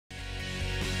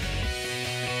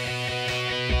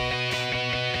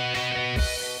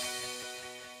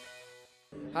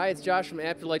Hi, it's Josh from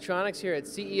Apt Electronics here at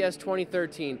CES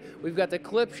 2013. We've got the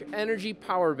Klipsch Energy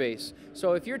Power Base.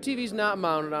 So if your TV's not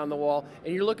mounted on the wall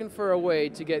and you're looking for a way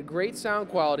to get great sound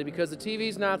quality because the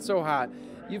TV's not so hot,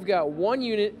 you've got one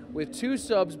unit with 2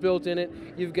 subs built in it.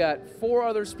 You've got 4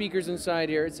 other speakers inside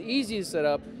here. It's easy to set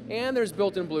up, and there's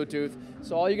built-in Bluetooth.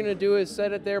 So all you're going to do is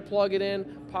set it there, plug it in,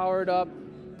 power it up,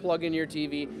 plug in your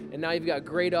TV, and now you've got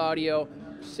great audio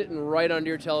sitting right under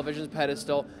your television's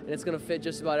pedestal, and it's going to fit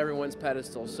just about everyone's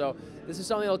pedestal. So this is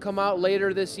something that will come out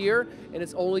later this year, and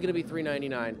it's only going to be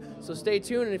 $399. So stay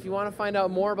tuned, and if you want to find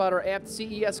out more about our Apt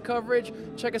CES coverage,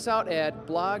 check us out at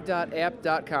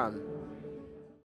blog.apt.com.